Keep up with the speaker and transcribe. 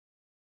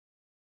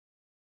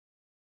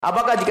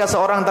Apakah jika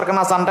seorang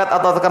terkena santet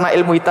atau terkena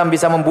ilmu hitam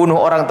bisa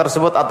membunuh orang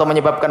tersebut atau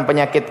menyebabkan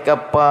penyakit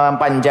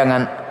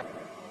kepanjangan?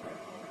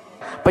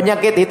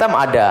 Penyakit hitam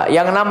ada,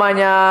 yang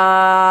namanya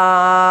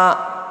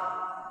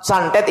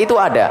santet itu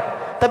ada.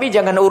 Tapi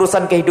jangan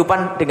urusan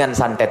kehidupan dengan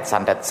santet.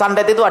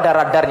 Santet itu ada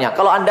radarnya.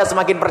 Kalau Anda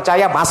semakin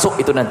percaya,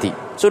 masuk itu nanti.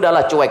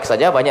 Sudahlah, cuek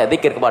saja, banyak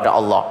zikir kepada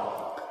Allah.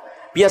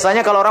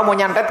 Biasanya kalau orang mau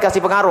nyantet kasih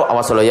pengaruh,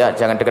 awas lo ya,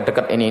 jangan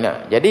deket-deket ini.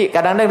 Nah. Jadi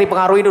kadang-kadang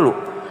dipengaruhi dulu.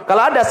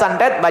 Kalau ada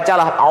santet,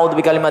 bacalah a'udzu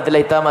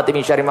bikalimatillahi tammati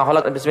min syarri ma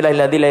khalaq,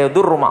 bismillahilladzi la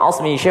yadurru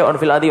ma'asmihi syai'un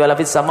fil ardi wala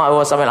fis samaa'i wa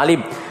huwas samiul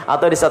alim.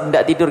 Atau di saat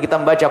tidak tidur kita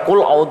membaca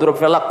qul a'udzu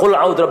birabbil falaq, qul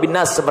a'udzu birabbin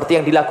nas, seperti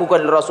yang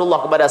dilakukan oleh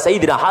Rasulullah kepada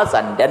Sayyidina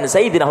Hasan dan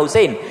Sayyidina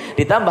Husain.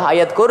 Ditambah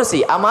ayat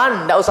kursi,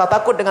 aman, tidak usah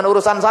takut dengan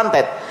urusan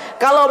santet.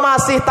 Kalau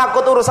masih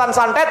takut urusan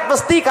santet,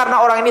 pasti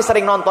karena orang ini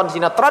sering nonton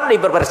sinetron,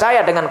 lebih percaya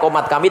dengan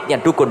komat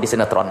kamitnya dukun di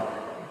sinetron.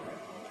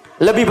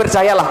 Lebih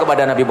percayalah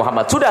kepada Nabi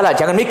Muhammad. Sudahlah,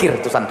 jangan mikir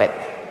itu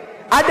santet.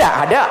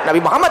 Ada Nabi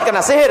Muhammad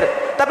kena sihir,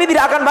 tapi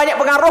tidak akan banyak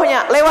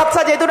pengaruhnya, lewat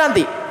saja itu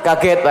nanti.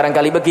 Kaget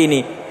barangkali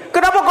begini,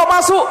 kenapa kau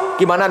masuk?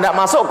 Gimana tidak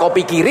masuk? Kau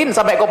pikirin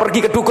sampai kau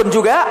pergi ke dukun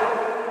juga?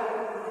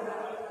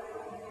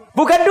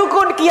 Bukan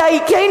dukun,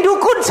 kiai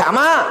dukun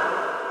sama.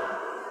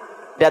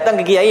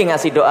 Datang ke kiai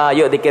ngasih doa,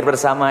 yuk zikir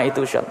bersama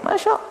itu,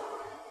 Masya Allah.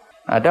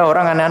 Ada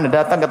orang aneh-aneh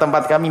datang ke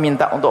tempat kami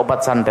minta untuk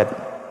obat santet.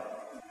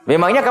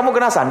 Memangnya kamu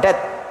kena santet?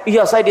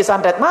 Iya, saya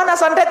disantet. Mana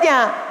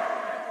santetnya?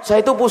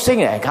 Saya itu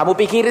pusing ya. Kamu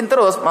pikirin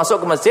terus,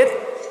 masuk ke masjid,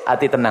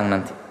 hati tenang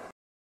nanti.